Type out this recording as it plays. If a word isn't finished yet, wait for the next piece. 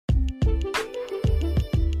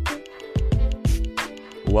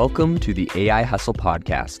Welcome to the AI Hustle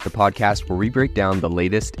Podcast, the podcast where we break down the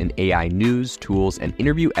latest in AI news, tools, and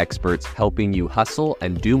interview experts helping you hustle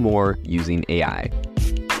and do more using AI.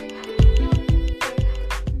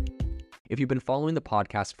 If you've been following the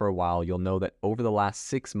podcast for a while, you'll know that over the last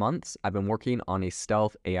 6 months, I've been working on a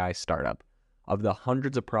stealth AI startup. Of the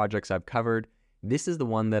hundreds of projects I've covered, this is the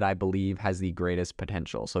one that I believe has the greatest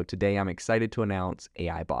potential. So today I'm excited to announce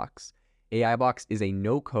AIBox. AIBox is a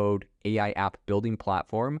no-code AI app building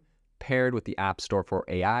platform paired with the App Store for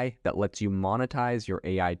AI that lets you monetize your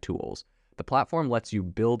AI tools. The platform lets you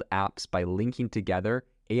build apps by linking together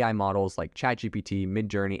AI models like ChatGPT,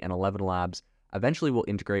 Midjourney, and 11 Labs. Eventually will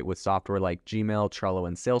integrate with software like Gmail, Trello,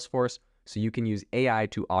 and Salesforce, so you can use AI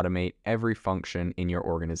to automate every function in your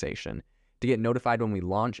organization. To get notified when we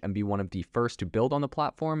launch and be one of the first to build on the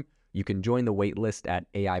platform, you can join the waitlist at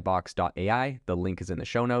aibox.ai. The link is in the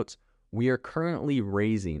show notes. We are currently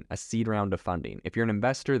raising a seed round of funding. If you're an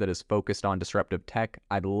investor that is focused on disruptive tech,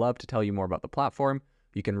 I'd love to tell you more about the platform.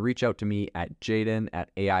 You can reach out to me at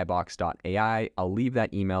jaden@aibox.ai. I'll leave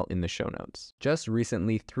that email in the show notes. Just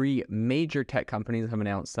recently, 3 major tech companies have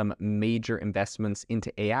announced some major investments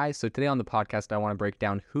into AI. So today on the podcast, I want to break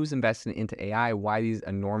down who's investing into AI, why these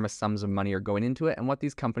enormous sums of money are going into it, and what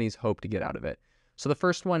these companies hope to get out of it. So the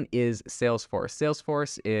first one is Salesforce.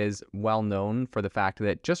 Salesforce is well known for the fact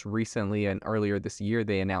that just recently and earlier this year,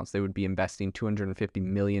 they announced they would be investing $250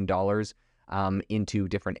 million into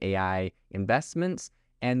different AI investments,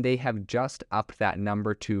 and they have just upped that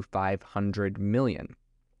number to $500 million.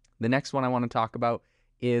 The next one I want to talk about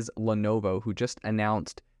is Lenovo, who just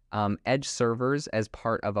announced edge servers as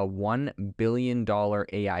part of a $1 billion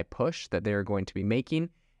AI push that they're going to be making.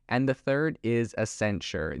 And the third is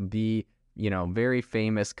Accenture, the very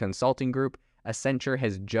famous consulting group. Accenture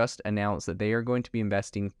has just announced that they are going to be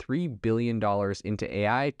investing $3 billion into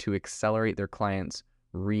AI to accelerate their clients'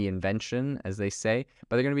 reinvention, as they say.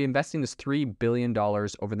 But they're going to be investing this $3 billion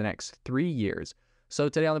over the next 3 years. So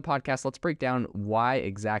today on the podcast, let's break down why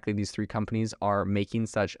exactly these 3 companies are making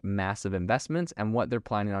such massive investments and what they're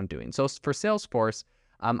planning on doing. So for Salesforce,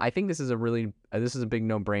 I think this is a big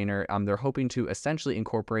no-brainer. They're hoping to essentially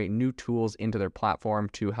incorporate new tools into their platform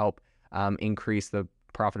to help increase the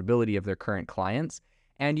profitability of their current clients.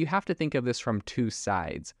 And you have to think of this from 2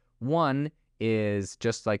 sides. One is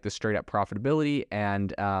just like the straight up profitability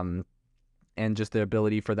and just the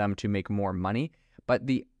ability for them to make more money. But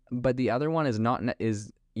the other one is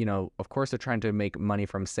of course they're trying to make money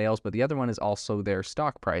from sales, but the other one is also their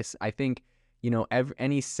stock price. I think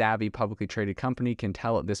any savvy publicly traded company can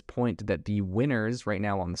tell at this point that the winners right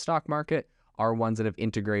now on the stock market are ones that have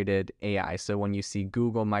integrated AI. So when you see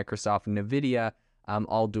Google, Microsoft, and NVIDIA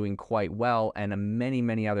all doing quite well, and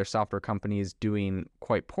many other software companies doing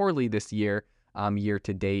quite poorly this year, year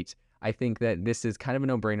to date, I think that this is kind of a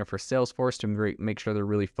no-brainer for Salesforce to make sure they're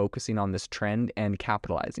really focusing on this trend and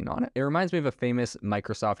capitalizing on it. It reminds me of a famous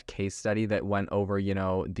Microsoft case study that went over,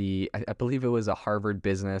 I believe it was a Harvard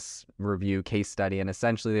Business Review case study, and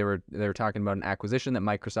essentially they were talking about an acquisition that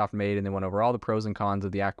Microsoft made, and they went over all the pros and cons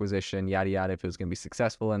of the acquisition, yada yada, if it was going to be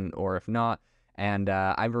successful or if not. And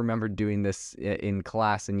I remember doing this in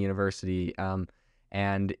class in university.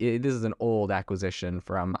 This is an old acquisition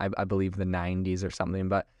from, I believe, the 90s or something,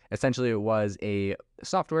 but essentially it was a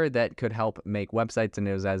software that could help make websites, and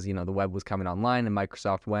it was as, the web was coming online, and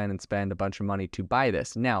Microsoft went and spent a bunch of money to buy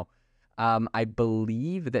this. Now, I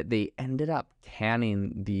believe that they ended up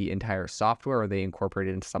canning the entire software, or they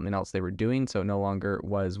incorporated it into something else they were doing, so it no longer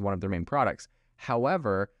was one of their main products.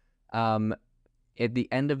 However, at the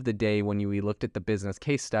end of the day, when we looked at the business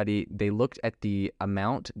case study, they looked at the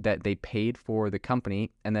amount that they paid for the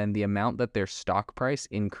company and then the amount that their stock price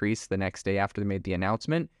increased the next day after they made the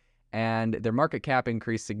announcement. And their market cap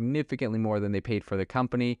increased significantly more than they paid for the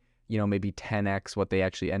company, maybe 10x what they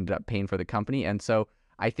actually ended up paying for the company. And so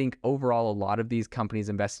I think overall, a lot of these companies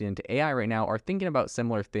investing into AI right now are thinking about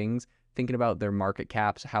similar things, thinking about their market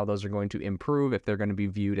caps, how those are going to improve, if they're going to be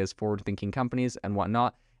viewed as forward-thinking companies and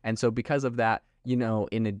whatnot. And so because of that,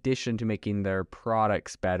 in addition to making their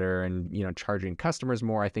products better and, charging customers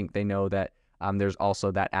more, I think they know that there's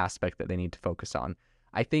also that aspect that they need to focus on.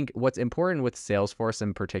 I think what's important with Salesforce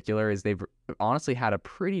in particular is they've honestly had a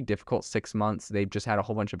pretty difficult 6 months. They've just had a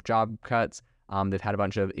whole bunch of job cuts. They've had a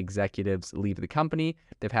bunch of executives leave the company.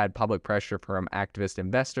 They've had public pressure from activist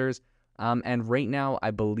investors. And right now, I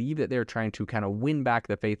believe that they're trying to kind of win back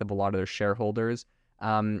the faith of a lot of their shareholders.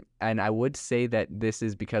 And I would say that this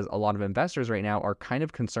is because a lot of investors right now are kind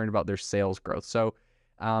of concerned about their sales growth. So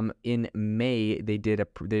in May, they did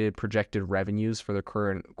projected revenues for the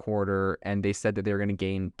current quarter, and they said that they were going to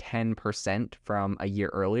gain 10% from a year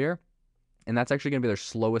earlier. and that's actually going to be their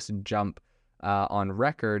slowest jump on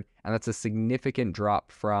record, and that's a significant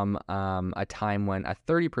drop from a time when a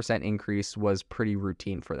 30% increase was pretty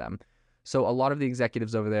routine for them. So a lot of the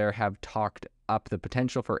executives over there have talked up the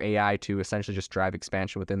potential for AI to essentially just drive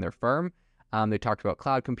expansion within their firm. They talked about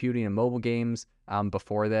cloud computing and mobile games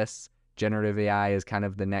before this. Generative AI is kind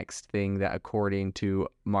of the next thing that, according to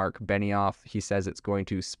Mark Benioff, he says it's going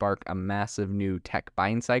to spark a massive new tech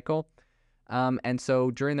buying cycle. And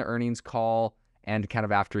so during the earnings call and kind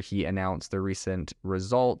of after he announced the recent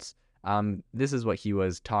results, this is what he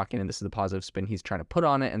was talking, and this is the positive spin he's trying to put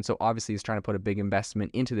on it. And so obviously he's trying to put a big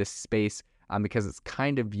investment into this space because it's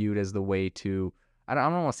kind of viewed as the way to, I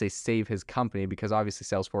don't want to say save his company, because obviously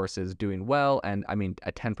Salesforce is doing well. And I mean,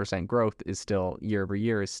 a 10% growth is still, year over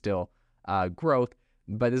year is still growth.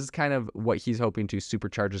 But this is kind of what he's hoping to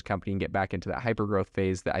supercharge his company and get back into that hyper growth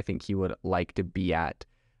phase that I think he would like to be at.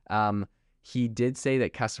 He did say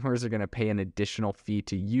that customers are going to pay an additional fee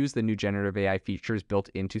to use the new generative AI features built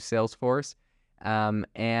into Salesforce.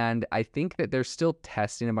 And I think that they're still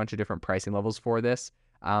testing a bunch of different pricing levels for this.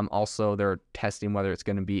 Also, they're testing whether it's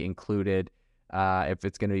going to be included, if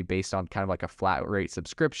it's going to be based on kind of like a flat rate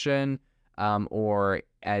subscription, or,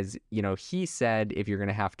 as you know, he said, if you're going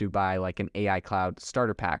to have to buy like an AI cloud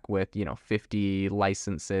starter pack with, 50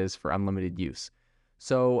 licenses for unlimited use.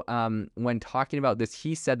 So when talking about this,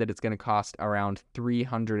 he said that it's going to cost around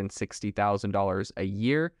 $360,000 a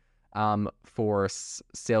year for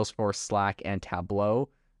Salesforce, Slack, and Tableau.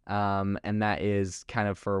 And that is kind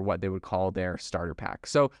of for what they would call their starter pack.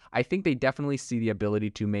 So I think they definitely see the ability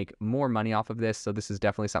to make more money off of this. So this is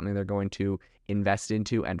definitely something they're going to invest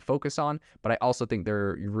into and focus on. But I also think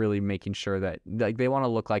they're really making sure that, like, they want to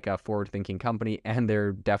look like a forward-thinking company, and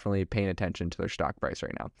they're definitely paying attention to their stock price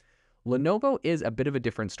right now. Lenovo is a bit of a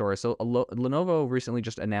different story. So Lenovo recently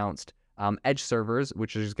just announced Edge servers,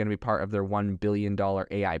 which is going to be part of their $1 billion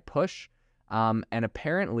AI push. And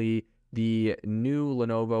apparently the new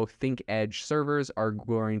Lenovo ThinkEdge servers are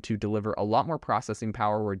going to deliver a lot more processing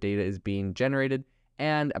power where data is being generated,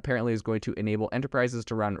 and apparently is going to enable enterprises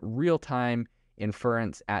to run real-time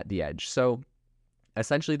inference at the edge. So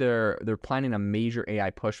essentially they're planning a major AI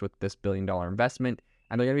push with this $1 billion investment.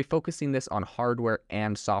 And they're going to be focusing this on hardware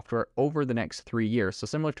and software over the next 3 years. So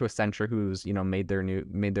similar to Accenture, who's made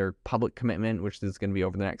their public commitment, which is going to be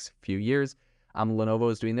over the next few years.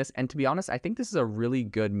 Lenovo is doing this, and to be honest, I think this is a really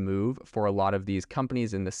good move for a lot of these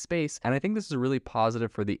companies in the space, and I think this is really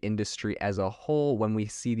positive for the industry as a whole when we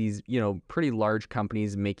see these pretty large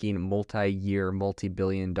companies making multi-year,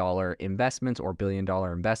 multi-billion-dollar investments or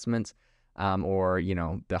billion-dollar investments. Or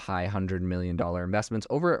the high $100 million investments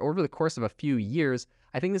over the course of a few years.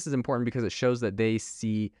 I think this is important because it shows that they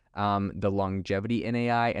see the longevity in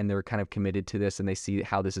AI, and they're kind of committed to this, and they see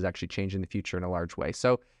how this is actually changing the future in a large way.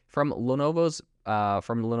 So from Lenovo's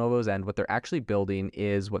end, what they're actually building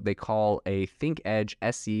is what they call a ThinkEdge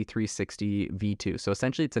SE360 V2. So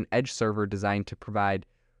essentially, it's an edge server designed to provide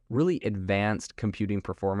really advanced computing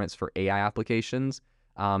performance for AI applications.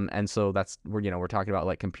 And so that's we're talking about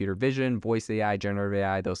like computer vision, voice AI, generative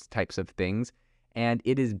AI, those types of things. And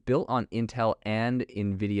it is built on Intel and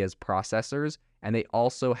NVIDIA's processors. And they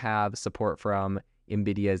also have support from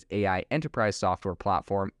NVIDIA's AI enterprise software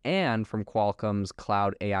platform and from Qualcomm's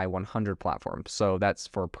Cloud AI 100 platform. So that's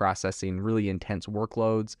for processing really intense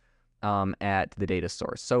workloads at the data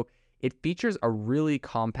source. So it features a really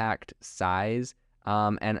compact size.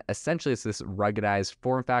 And essentially, it's this ruggedized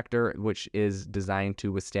form factor, which is designed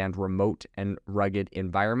to withstand remote and rugged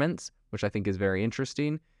environments, which I think is very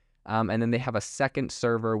interesting. And then they have a second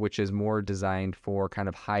server, which is more designed for kind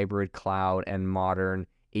of hybrid cloud and modern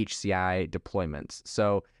HCI deployments.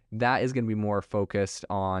 So that is going to be more focused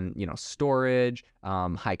on, storage,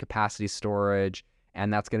 high capacity storage.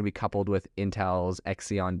 And that's going to be coupled with Intel's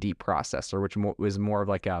Xeon Deep processor, which is more of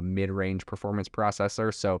like a mid-range performance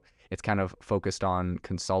processor. So it's kind of focused on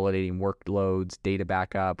consolidating workloads, data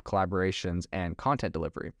backup, collaborations, and content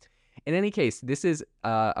delivery. In any case, this is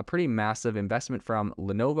a pretty massive investment from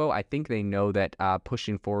Lenovo. I think they know that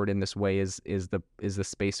pushing forward in this way is the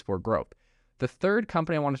space for growth. The third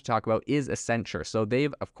company I wanted to talk about is Accenture. So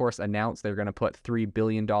they've, of course, announced they're going to put $3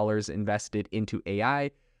 billion invested into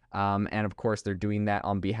AI. And of course, they're doing that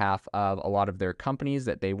on behalf of a lot of their companies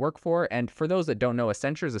that they work for. And for those that don't know,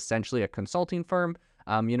 Accenture is essentially a consulting firm.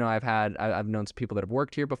 I've known some people that have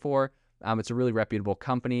worked here before. It's a really reputable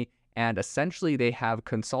company, and essentially they have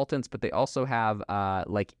consultants, but they also have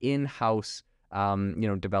like in-house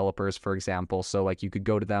developers, for example. So like you could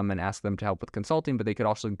go to them and ask them to help with consulting, but they could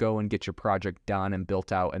also go and get your project done and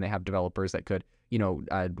built out. And they have developers that could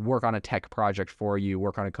work on a tech project for you,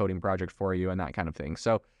 work on a coding project for you, and that kind of thing.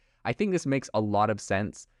 So I think this makes a lot of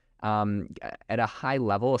sense. At a high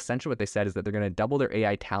level, essentially what they said is that they're going to double their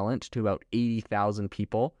AI talent to about 80,000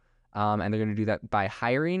 people. And they're going to do that by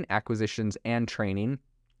hiring, acquisitions, and training.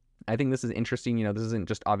 I think this is interesting. This isn't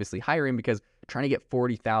just obviously hiring, because trying to get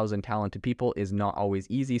 40,000 talented people is not always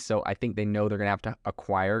easy. So I think they know they're going to have to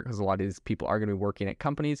acquire, because a lot of these people are going to be working at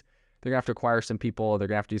companies. They're going to have to acquire some people. They're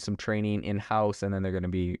going to have to do some training in-house, and then they're going to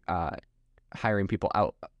be hiring people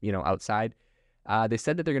outside. They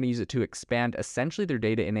said that they're going to use it to expand essentially their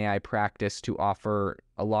data and AI practice to offer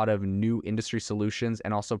a lot of new industry solutions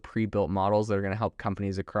and also pre-built models that are going to help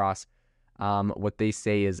companies across what they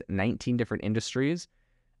say is 19 different industries.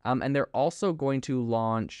 And they're also going to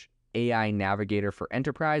launch AI Navigator for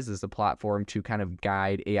Enterprise as a platform to kind of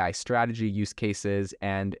guide AI strategy, use cases,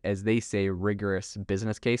 and, as they say, rigorous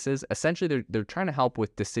business cases. Essentially, they're trying to help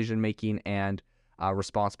with decision-making and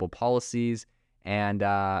responsible policies, and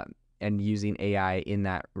using AI in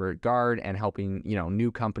that regard, and helping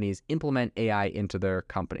new companies implement AI into their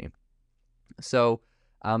company. So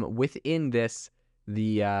within this,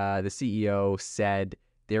 the CEO said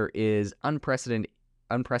there is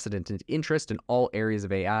unprecedented interest in all areas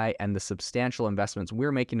of AI, and the substantial investments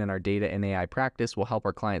we're making in our data and AI practice will help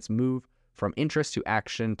our clients move from interest to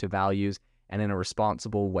action to values, and in a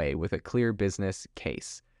responsible way with a clear business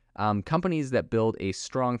case. Companies that build a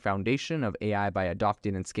strong foundation of AI by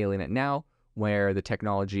adopting and scaling it now, where the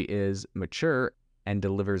technology is mature and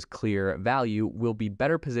delivers clear value, will be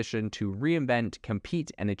better positioned to reinvent,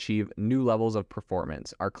 compete, and achieve new levels of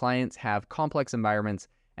performance. Our clients have complex environments,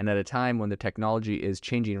 and at a time when the technology is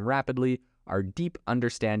changing rapidly, our deep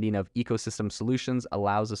understanding of ecosystem solutions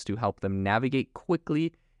allows us to help them navigate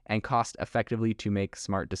quickly and cost effectively to make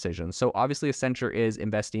smart decisions. So obviously Accenture is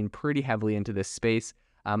investing pretty heavily into this space.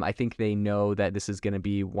 I think they know that this is going to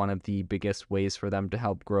be one of the biggest ways for them to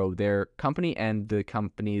help grow their company and the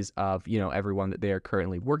companies of, everyone that they are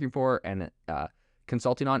currently working for and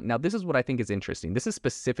consulting on. Now, this is what I think is interesting. This is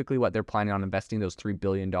specifically what they're planning on investing those $3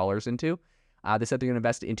 billion into. They said they're going to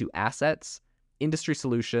invest into assets, industry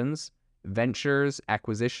solutions, ventures,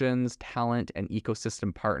 acquisitions, talent, and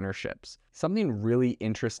ecosystem partnerships. Something really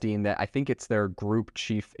interesting that I think it's their group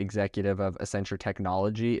chief executive of Accenture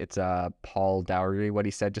Technology, it's Paul Dougherty, what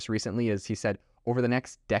he said just recently is he said, over the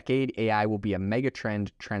next decade, AI will be a mega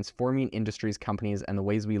trend transforming industries, companies, and the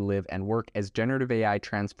ways we live and work as generative AI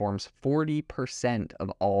transforms 40%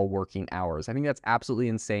 of all working hours. I think that's absolutely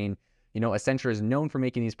insane. Accenture is known for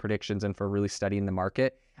making these predictions and for really studying the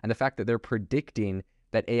market. And the fact that they're predicting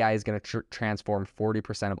that AI is going to transform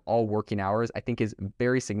 40% of all working hours, I think is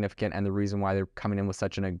very significant, and the reason why they're coming in with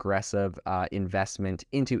such an aggressive investment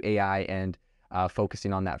into AI and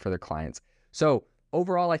focusing on that for their clients. So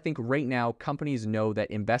overall, I think right now, companies know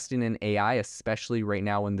that investing in AI, especially right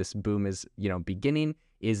now when this boom is, beginning,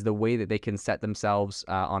 is the way that they can set themselves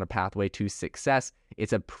on a pathway to success.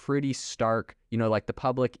 It's a pretty stark, like the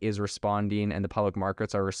public is responding and the public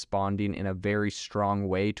markets are responding in a very strong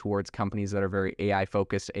way towards companies that are very AI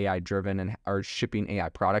focused, AI driven, and are shipping AI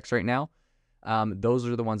products right now. Those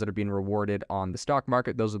are the ones that are being rewarded on the stock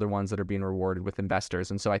market. Those are the ones that are being rewarded with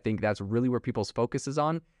investors. And so I think that's really where people's focus is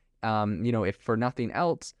on, if for nothing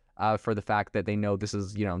else, for the fact that they know this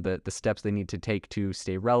is, the steps they need to take to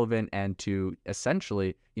stay relevant and to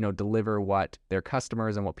essentially, deliver what their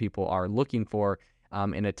customers and what people are looking for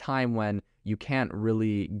in a time when you can't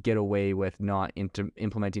really get away with not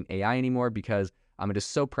implementing AI anymore, because it is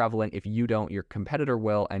so prevalent. If you don't, your competitor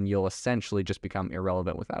will, and you'll essentially just become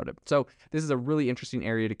irrelevant without it. So this is a really interesting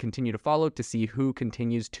area to continue to follow to see who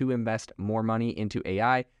continues to invest more money into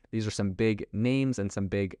AI. These are some big names and some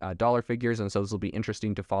big dollar figures, and so this will be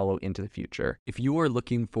interesting to follow into the future. If you are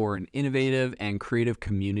looking for an innovative and creative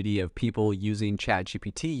community of people using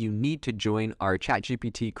ChatGPT, you need to join our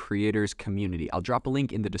ChatGPT creators community. I'll drop a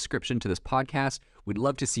link in the description to this podcast. We'd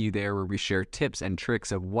love to see you there, where we share tips and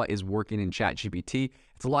tricks of what is working in ChatGPT.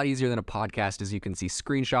 It's a lot easier than a podcast, as you can see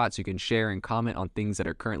screenshots, you can share and comment on things that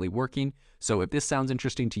are currently working. So if this sounds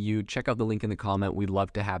interesting to you, check out the link in the comment. We'd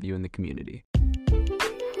love to have you in the community.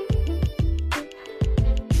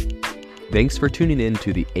 Thanks for tuning in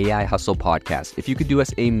to the AI Hustle podcast. If you could do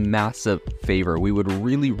us a massive favor, we would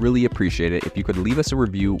really, really appreciate it if you could leave us a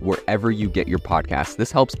review wherever you get your podcasts. This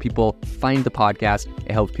helps people find the podcast.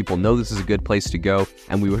 It helps people know this is a good place to go.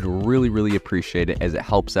 And we would really, really appreciate it, as it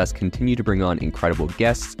helps us continue to bring on incredible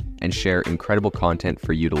guests and share incredible content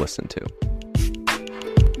for you to listen to.